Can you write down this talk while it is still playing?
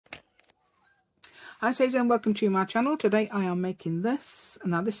Hi Susie and welcome to my channel. Today I am making this.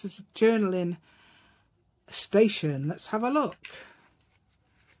 Now this is a journaling station. Let's have a look.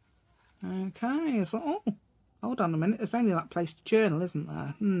 Okay, so hold on a minute, there's only that place to journal, isn't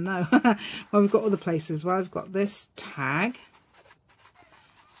there? No. Well, we've got other places. Well, we've got this tag.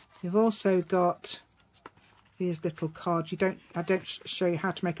 You've also got these little cards. I don't show you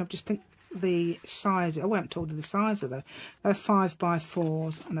how to make them. Just think the size. I won't told you the size of them. They're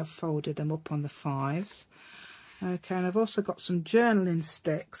 5x4s and I've folded them up on the 5s. Okay, and I've also got some journaling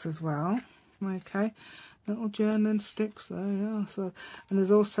sticks as well. Okay, little journaling sticks there. Yeah. So, and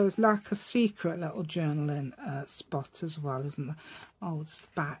there's also like a secret little journaling spot as well, isn't there? Oh, it's the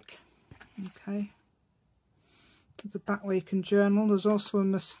back. Okay. There's a back where you can journal. There's also a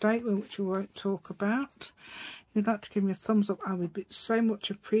mistake which we won't talk about. If you'd like to give me a thumbs up, I would so much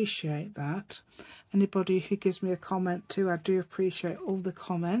appreciate that. Anybody who gives me a comment too, I do appreciate all the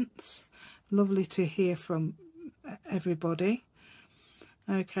comments. Lovely to hear from everybody.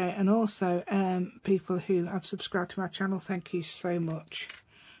 Okay, and also people who have subscribed to my channel, thank you so much.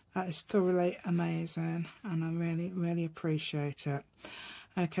 That is thoroughly amazing and I really appreciate it.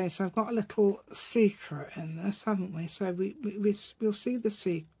 Okay, so I've got a little secret in this, haven't we? So we'll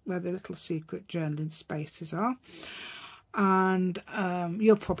see where the little secret journaling spaces are. And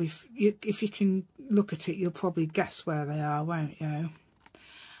you'll probably, if you can look at it, you'll probably guess where they are, won't you?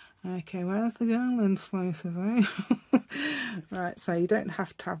 Okay, where's the journaling spaces, eh? Right, so you don't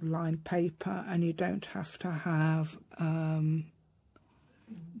have to have lined paper and you don't have to have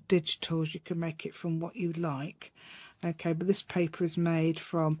digitals. You can make it from what you like. Okay, but this paper is made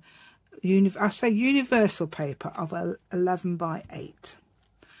from, I say universal paper of 11x8.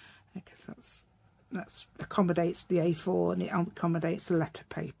 Okay, so that accommodates the A4 and it accommodates the letter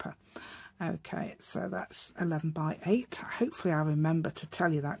paper. Okay, so that's 11x8. Hopefully I remember to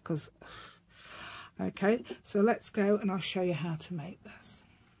tell you that because... Okay, so let's go and I'll show you how to make this.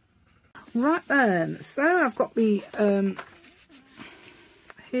 Right then, so I've got the...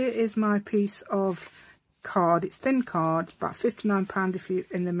 here is my piece of card. It's thin card, about £59 if you're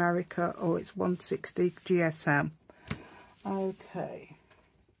in America, or it's 160 GSM. Okay,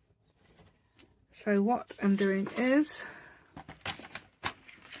 so what I'm doing is,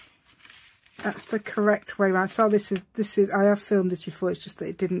 that's the correct way around. So this is I have filmed this before, it's just that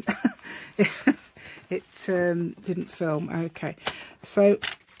it didn't it didn't film. Okay, so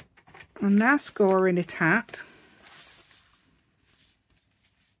I'm now scoring it at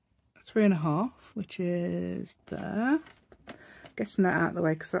 3.5, which is there. Getting that out of the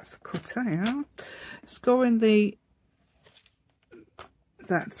way because that's the cutter. Yeah, scoring that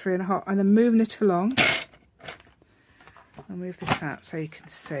 3.5 and then moving it along. I'll move this out so you can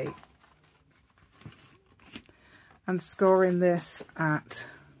see. And scoring this at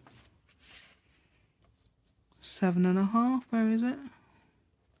 7.5. Where is it?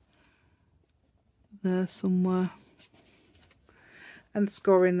 There somewhere. And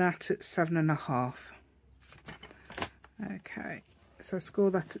scoring that at 7.5. Okay, so score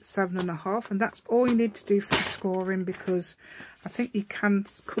that at 7.5, and that's all you need to do for the scoring, because I think you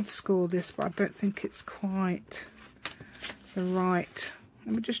could score this, but I don't think it's quite the right.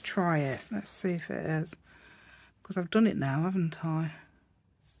 Let me just try it. Let's see if it is, because I've done it now, haven't I?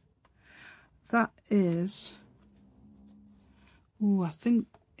 That is. Oh, I think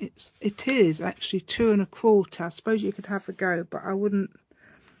it is actually 2.25. I suppose you could have a go, but I wouldn't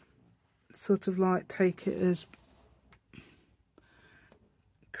sort of like take it as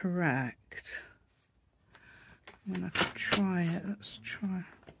correct. I mean, I could try it. Let's try.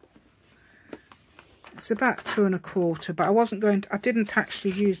 It's about 2.25, but I didn't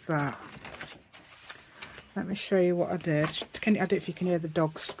actually use that. Let me show you what I did. I don't know if you can hear the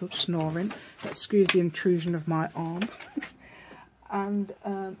dog snoring. Excuse the intrusion of my arm. And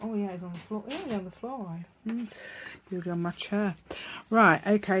oh yeah, he's on the floor. Yeah, he's on the floor. You'll be on my chair. Right.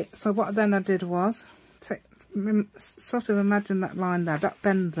 Okay. So what then I did was sort of imagine that line there, that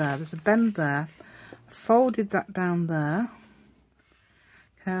bend there. There's a bend there. Folded that down there.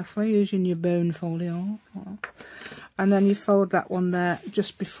 Carefully using your bone folio. And then you fold that one there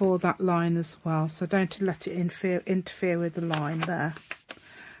just before that line as well. So don't let it interfere with the line there.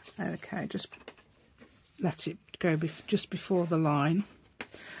 Okay. Just let it go just before the line.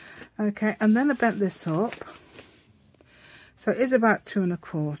 Okay, and then I bent this up, so it is about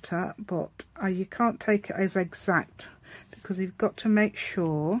 2.25, but you can't take it as exact because you've got to make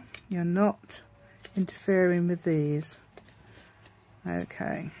sure you're not interfering with these.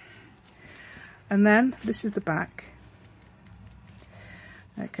 Okay, and then this is the back.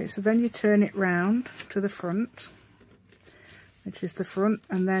 Okay, so then you turn it round to the front, which is the front,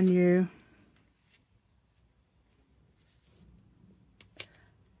 and then you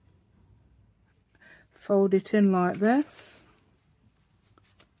fold it in like this.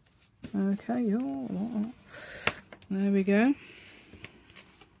 Okay, there we go.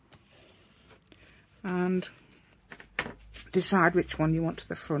 And decide which one you want to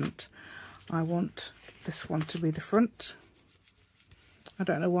the front. I want this one to be the front. I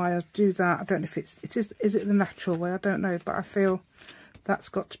don't know why I do that. I don't know if is it the natural way? I don't know, but I feel that's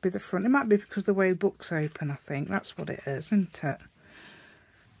got to be the front. It might be because the way books open, I think. That's what it is, isn't it?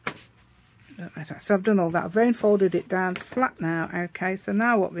 So I've done all that. I've then folded it down flat now. Okay, so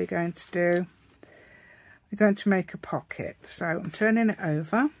now what we're going to do, we're going to make a pocket. So I'm turning it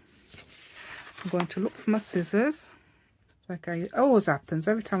over. I'm going to look for my scissors. Okay, it always happens.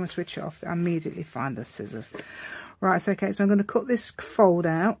 Every time I switch it off, I immediately find the scissors. Right, okay, so I'm going to cut this fold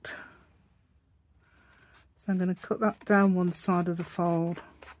out. So I'm going to cut that down one side of the fold.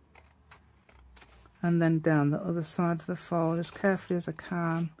 And then down the other side of the fold as carefully as I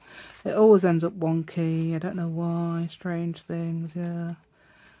can. It always ends up wonky. I don't know why. Strange things, yeah.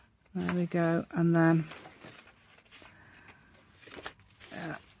 There we go. And then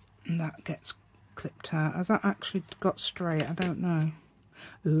that gets clipped out. Has that actually got straight? I don't know.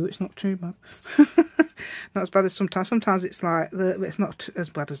 Ooh, it's not too bad. Not as bad as sometimes. Sometimes it's like, it's not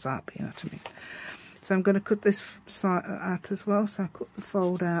as bad as that, but you know what I mean. So I'm going to cut this side out as well. So I cut the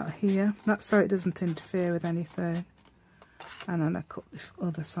fold out here. That's so it doesn't interfere with anything. And then I cut the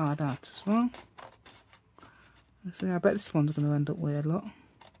other side out as well. So yeah, I bet this one's going to end up weird, look.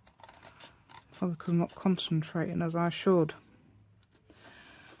 Probably because I'm not concentrating as I should.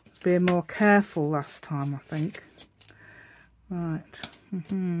 I was being more careful last time, I think. Right.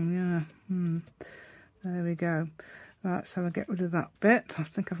 Yeah. There we go. Right, so I'll get rid of that bit. I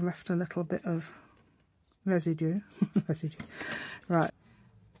think I've left a little bit of residue. Right,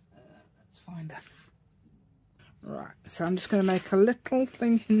 let's find that. Right, so I'm just going to make a little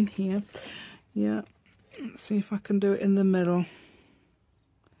thing in here. Yeah, let's see if I can do it in the middle.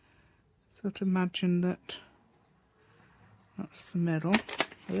 Sort of imagine that that's the middle.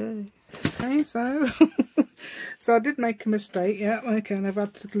 Yay. Okay, so so I did make a mistake. Yeah, okay, and I've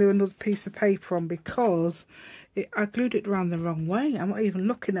had to glue another piece of paper on because I glued it around the wrong way. I'm not even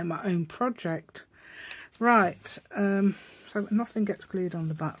looking at my own project. Right, so nothing gets glued on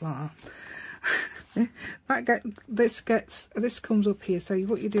the back like that. This comes up here. So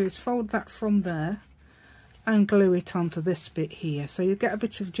what you do is fold that from there and glue it onto this bit here. So you get a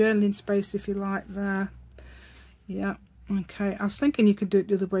bit of journaling space if you like there. Yeah, okay. I was thinking you could do it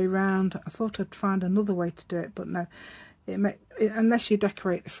the other way around. I thought I'd find another way to do it, but no. Unless you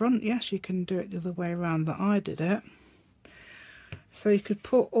decorate the front, yes, you can do it the other way around that I did it. So you could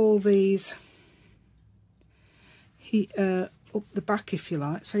put all these up the back if you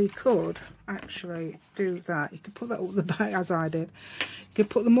like. So you could actually do that. You could put that up the back as I did. You could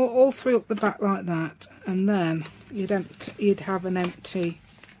put them all three up the back like that, and then you'd have an empty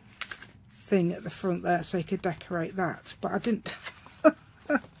thing at the front there, so you could decorate that. But I didn't.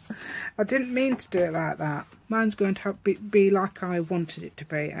 I didn't mean to do it like that. Mine's going to be like I wanted it to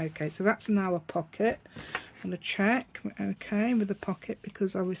be. Okay, so that's now a pocket. I'm going to check, okay, with the pocket,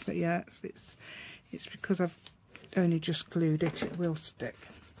 because obviously, yeah, it's because I've only just glued it. It will stick.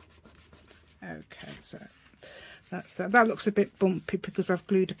 Okay, so that's that. That looks a bit bumpy because I've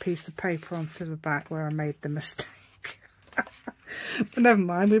glued a piece of paper onto the back where I made the mistake. But never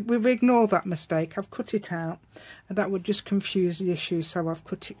mind, we ignore that mistake. I've cut it out, and that would just confuse the issue, so I've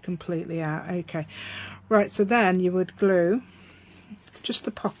cut it completely out. Okay, right, so then you would glue just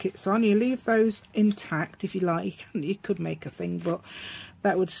the pockets on. You leave those intact if you like. You could make a thing, but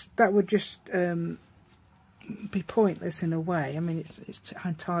that would just be pointless in a way. I mean, it's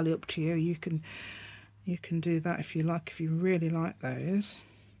entirely up to you. You can do that if you like, if you really like those.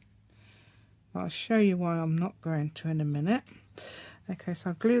 I'll show you why I'm not going to in a minute. Okay, so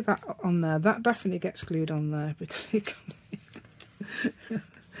I'll glue that on there. That definitely gets glued on there because it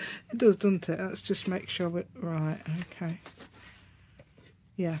does, doesn't it? Let's just make sure we're right. Okay.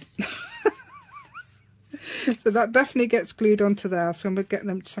 Yeah. So that definitely gets glued onto there. So I'm getting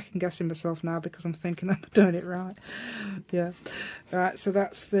them second guessing myself now because I'm thinking I'm doing it right. Yeah. Right. So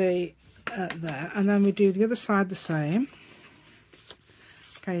that's the there, and then we do the other side the same.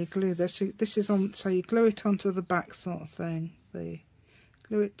 Okay, you glue this. This is on. So you glue it onto the back sort of thing.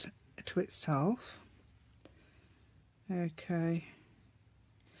 Glue it to itself. Okay.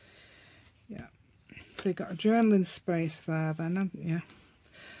 Yeah. So you've got a journaling space there, then, haven't you?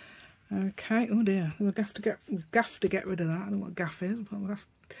 Okay. Oh dear. We'll have to get rid of that. I don't know what gaff is, but we'll have.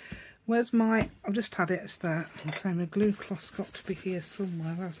 Where's my? I've just had it. It's there. So my glue cloth's got to be here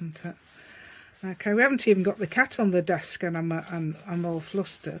somewhere, hasn't it? Okay. We haven't even got the cat on the desk, and I'm all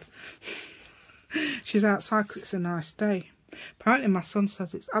flustered. She's outside because it's a nice day. Apparently my son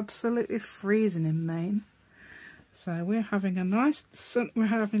says it's absolutely freezing in Maine. So we're having a nice sun. We're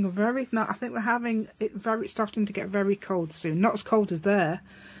having a very, no, I think we're having it very, starting to get very cold soon. Not as cold as there.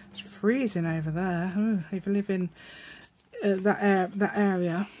 It's freezing over there. Oh, if you live in that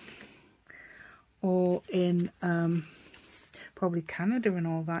area, or in probably Canada and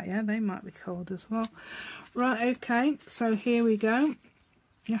all that, yeah, they might be cold as well. Right, okay, so here we go.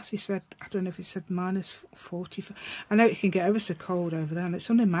 Yes, he said, I don't know if he said minus 40. I know it can get ever so cold over there, and it's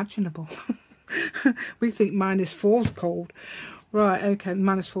unimaginable. We think minus 4's cold. Right, okay,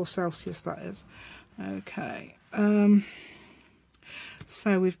 minus 4 Celsius, that is. Okay,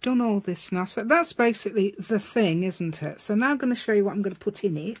 so we've done all this now. So that's basically the thing, isn't it? So now I'm going to show you what I'm going to put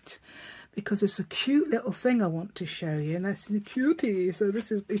in it, because it's a cute little thing I want to show you, and that's the cutie. So this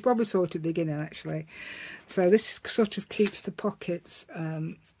is, you probably saw it at the beginning actually. So this sort of keeps the pockets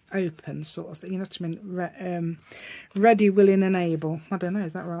open, sort of, you know what I mean? Ready, willing and able. I don't know,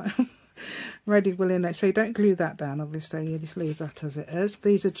 is that right? Ready, willing, so you don't glue that down, obviously, you just leave that as it is.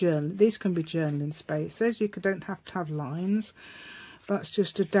 These are these can be journaling spaces. You don't have to have lines. That's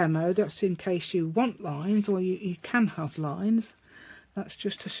just a demo. That's in case you want lines, or you can have lines. That's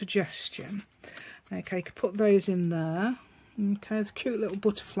just a suggestion. Okay, you can put those in there. Okay, the cute little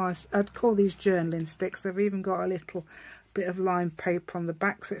butterflies. I'd call these journaling sticks. They've even got a little bit of lined paper on the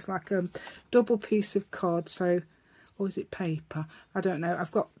back, so it's like a double piece of card. So, or is it paper? I don't know.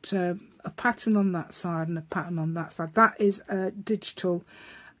 I've got a pattern on that side and a pattern on that side. That is a digital.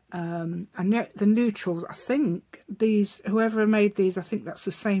 I know the neutrals, I think these, whoever made these, I think that's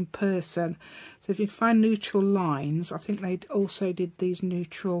the same person. So if you find neutral lines, I think they also did these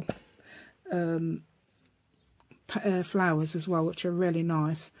neutral flowers as well, which are really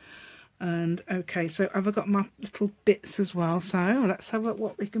nice. And okay, so I've got my little bits as well. So let's have a look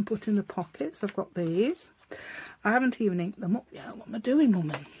what we can put in the pockets. I've got these. I haven't even inked them up yet. What am I doing,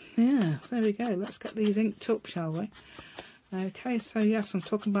 woman? Yeah, there we go. Let's get these inked up, shall we? Okay, so yes, I'm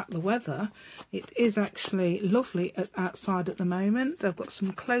talking about the weather. It is actually lovely outside at the moment. I've got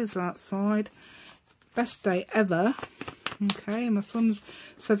some clothes outside. Best day ever. Okay, my son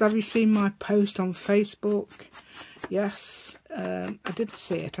says, have you seen my post on Facebook? Yes, I did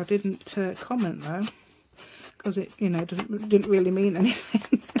see it. I didn't comment though, because it, you know, didn't really mean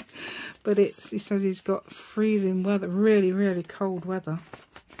anything. But he says he's got freezing weather, really, really cold weather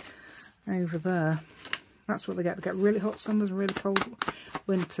over there. That's what they get. They get really hot summers and really cold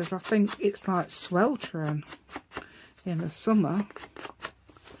winters. I think it's like sweltering in the summer.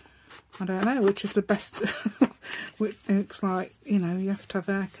 I don't know which is the best. It's like, you know, you have to have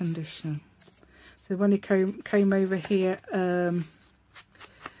air conditioning. So when he came over here in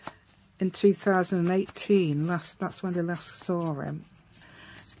 2018, that's when they last saw him.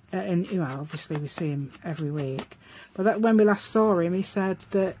 And you know, obviously we see him every week. But when we last saw him, he said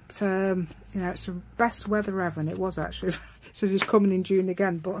that you know, it's the best weather ever, and it was actually. He says he's coming in June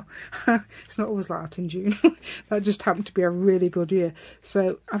again, but it's not always like that in June. That just happened to be a really good year.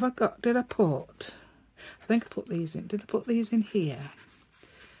 So have I got? Did I put? I think I put these in. Did I put these in here?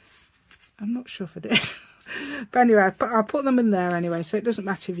 I'm not sure if I did. But anyway, I'll put them in there anyway, so it doesn't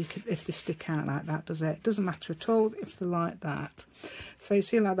matter if they stick out like that, does it? It doesn't matter at all if they're like that. So you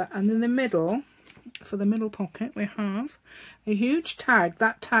see like that. And in the middle, for the middle pocket, we have a huge tag.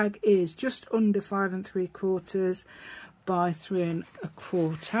 That tag is just under 5 3/4 by 3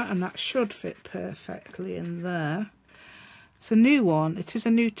 1/4, and that should fit perfectly in there. It's a new one. It is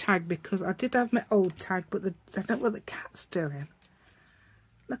a new tag because I did have my old tag, but I don't know what the cat's doing.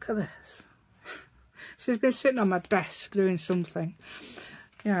 Look at this. She's been sitting on my desk doing something.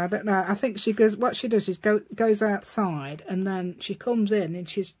 Yeah, I don't know. I think she goes. What she does is goes outside, and then she comes in and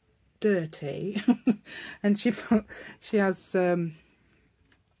she's dirty, and she has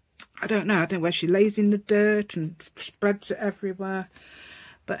I don't know where she lays in the dirt and spreads it everywhere.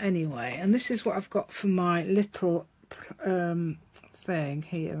 But anyway, and this is what I've got for my little thing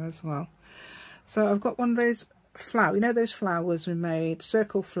here as well. So I've got one of those flowers. You know those flowers we made,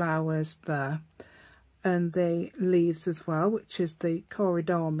 circle flowers there. And the leaves as well, which is the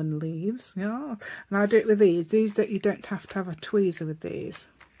corridorman leaves. Yeah, and I do it with these that you don't have to have a tweezer with these.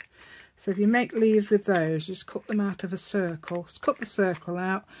 So if you make leaves with those, just cut them out of a circle. Just cut the circle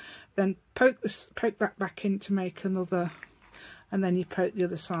out, then poke that back in to make another, and then you poke the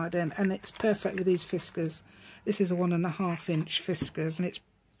other side in, and it's perfect with these fiskars. This is a 1.5 inch fiskars, and it's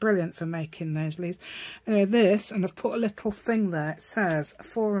brilliant for making those leaves. Anyway, this, and I've put a little thing there. It says,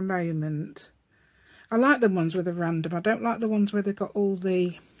 for a moment. I like the ones with the random. I don't like the ones where they've got all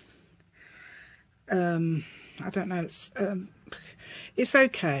the, I don't know, it's it's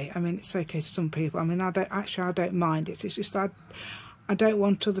okay. I mean, it's okay for some people. I mean, I don't mind it. It's just I don't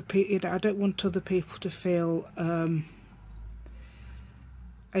want other people, you know, I don't want other people to feel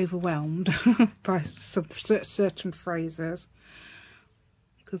overwhelmed by some certain phrases,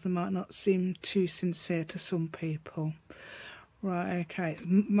 because they might not seem too sincere to some people. Right, okay,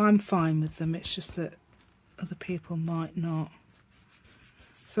 I'm fine with them, it's just that other people might not.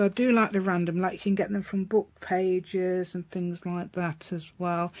 So I do like the random, like you can get them from book pages and things like that as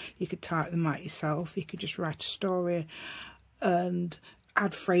well. You could type them out yourself, you could just write a story and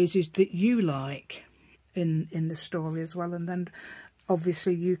add phrases that you like in the story as well, and then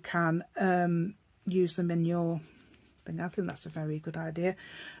obviously you can use them in your thing. I think that's a very good idea.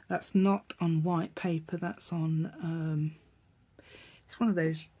 That's not on white paper, that's on it's one of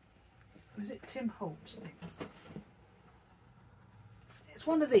those, was it Tim Holtz things? It's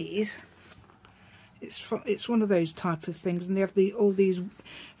one of these. It's one of those type of things, and they have all these,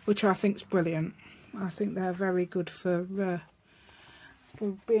 which I think is brilliant. I think they're very good for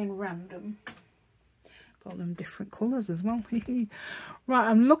being random. Got them different colours as well. Right,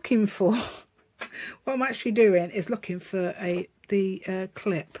 I'm looking for, what I'm actually doing is looking for the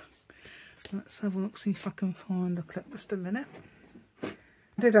clip. Let's have a look, see if I can find the clip. Just a minute.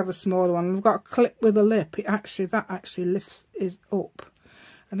 I did have a smaller one. I've got a clip with a lip. That actually lifts up.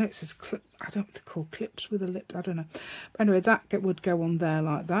 I know it says clip. I don't know what they're called, clips with a lip. I don't know. But anyway, that would go on there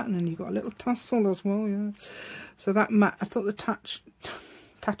like that, and then you've got a little tassel as well. Yeah. So that I thought the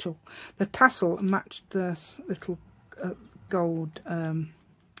tassel matched this little gold.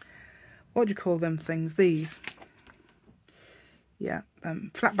 What do you call them things? These. Yeah,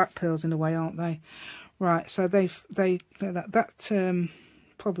 flat back pearls in a way, aren't they? Right. So that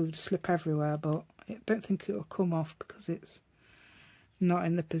probably would slip everywhere, but I don't think it will come off because it's not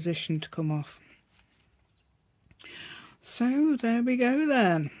in the position to come off. So there we go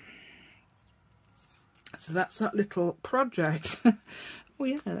then. So that's that little project. Oh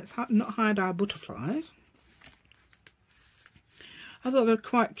yeah, let's not hide our butterflies. I thought they were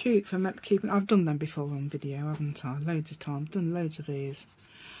quite cute for keeping. I've done them before on video, haven't I? Loads of times. I've done loads of these,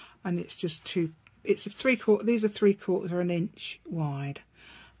 and it's just two. It's a 3/4. These are 3/4 of an inch wide,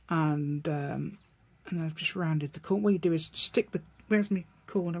 and I've just rounded the corner. What you do is stick the. Where's my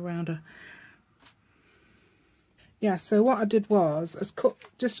corner rounder? Yeah. So what I did was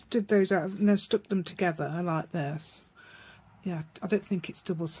just did those out and then stuck them together like this. Yeah. I don't think it's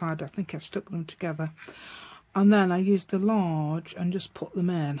double-sided. I think I've stuck them together, and then I used the large and just put them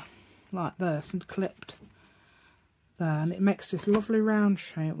in like this and clipped there, and it makes this lovely round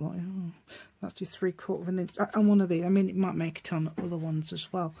shape. Like, oh, that's your 3/4 of an inch on one of these. I mean, it might make it on other ones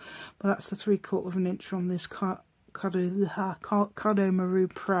as well, but that's the 3/4 of an inch on this Cardo Maru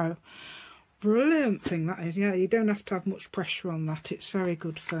Pro. Brilliant thing that is. Yeah, you don't have to have much pressure on that. It's very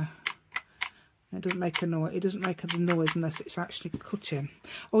good for. It doesn't make a noise. It doesn't make a noise unless it's actually cutting.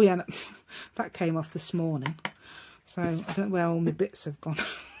 Oh yeah, that came off this morning. So I don't know where all my bits have gone.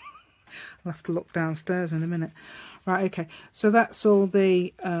 I'll have to look downstairs in a minute. Right, okay. So that's all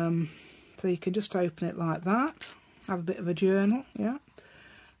the. So you can just open it like that. Have a bit of a journal, yeah.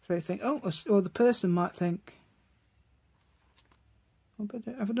 So you think, oh, or the person might think, oh, but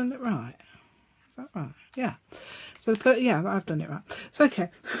have I done it right? Is that right? Yeah. So yeah, I've done it right. So okay.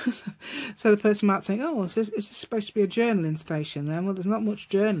 So the person might think, oh, is this supposed to be a journaling station then? Well, there's not much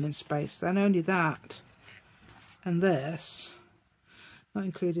journaling space then, only that and this. Not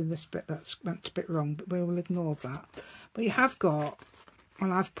including this bit that's went a bit wrong, but we will ignore that. But you have got,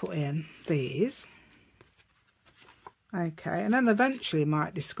 well, I've put in these. Okay, and then eventually you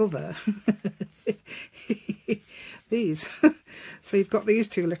might discover these. So you've got these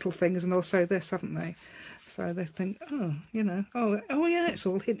two little things and also this, haven't they? So they think, oh, you know, oh yeah, it's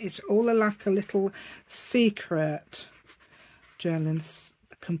all hidden. It's all like a little secret journaling,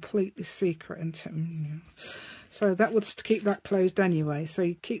 completely secret. And so that would keep that closed anyway. So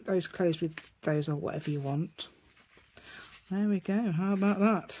you keep those closed with those or whatever you want. There we go. How about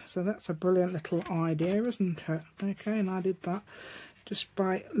that? So that's a brilliant little idea, isn't it? Okay, and I did that just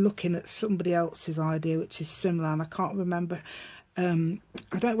by looking at somebody else's idea, which is similar, and I can't remember. I don't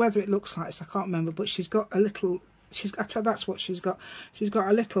know whether it looks like this. I can't remember, but she's got a little. That's what she's got. She's got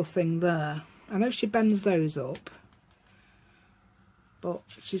a little thing there. I know she bends those up, but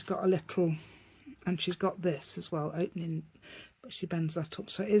she's got a little, and she's got this as well opening, but she bends that up.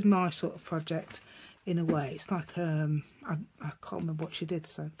 So it is my sort of project. In a way, it's like I can't remember what she did.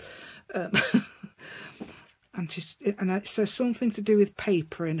 So, and it says something to do with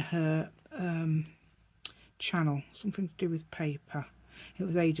paper in her channel. Something to do with paper. It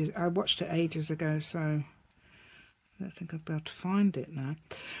was ages. I watched it ages ago. So I don't think I'll be able to find it now.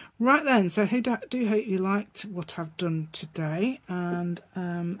 Right then, so I do hope you liked what I've done today, and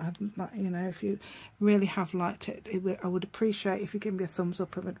you know, if you really have liked it, I would appreciate if you give me a thumbs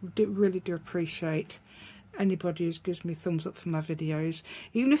up. I really do appreciate anybody who gives me thumbs up for my videos,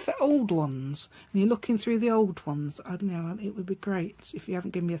 even if they're old ones and you're looking through the old ones. I don't know, it would be great if you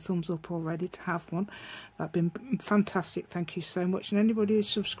haven't given me a thumbs up already to have one. That'd been fantastic. Thank you so much. And anybody who's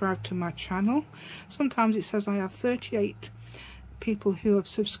subscribed to my channel, sometimes it says I have 38 people who have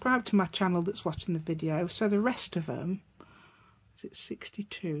subscribed to my channel that's watching the video, so the rest of them, is it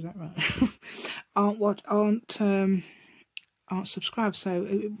 62, is that right? aren't subscribed. So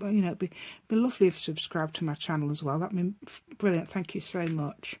you know, it'd be lovely if you subscribe to my channel as well. That'd be brilliant. Thank you so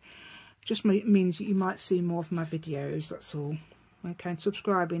much. Just means you might see more of my videos, that's all. Okay, and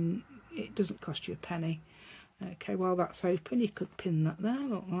subscribing, it doesn't cost you a penny. Okay, while that's open, you could pin that there,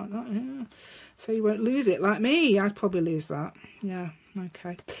 look, like that, yeah, so you won't lose it like me. I'd probably lose that. Yeah,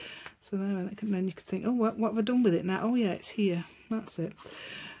 okay, so there, and then you could think, oh, what have I done with it now? Oh yeah, it's here, that's it.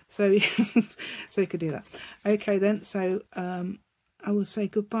 So, so you could do that. Okay then, so I will say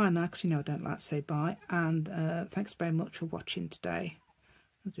goodbye now, because you know I don't like to say bye. And thanks very much for watching today.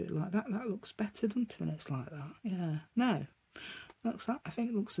 I'll do it like that. That looks better, doesn't it, when it's like that? Yeah. No. Looks like, I think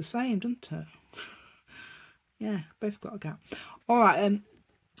it looks the same, doesn't it? Yeah, both got a gap. Alright then.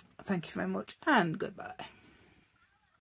 Thank you very much, and goodbye.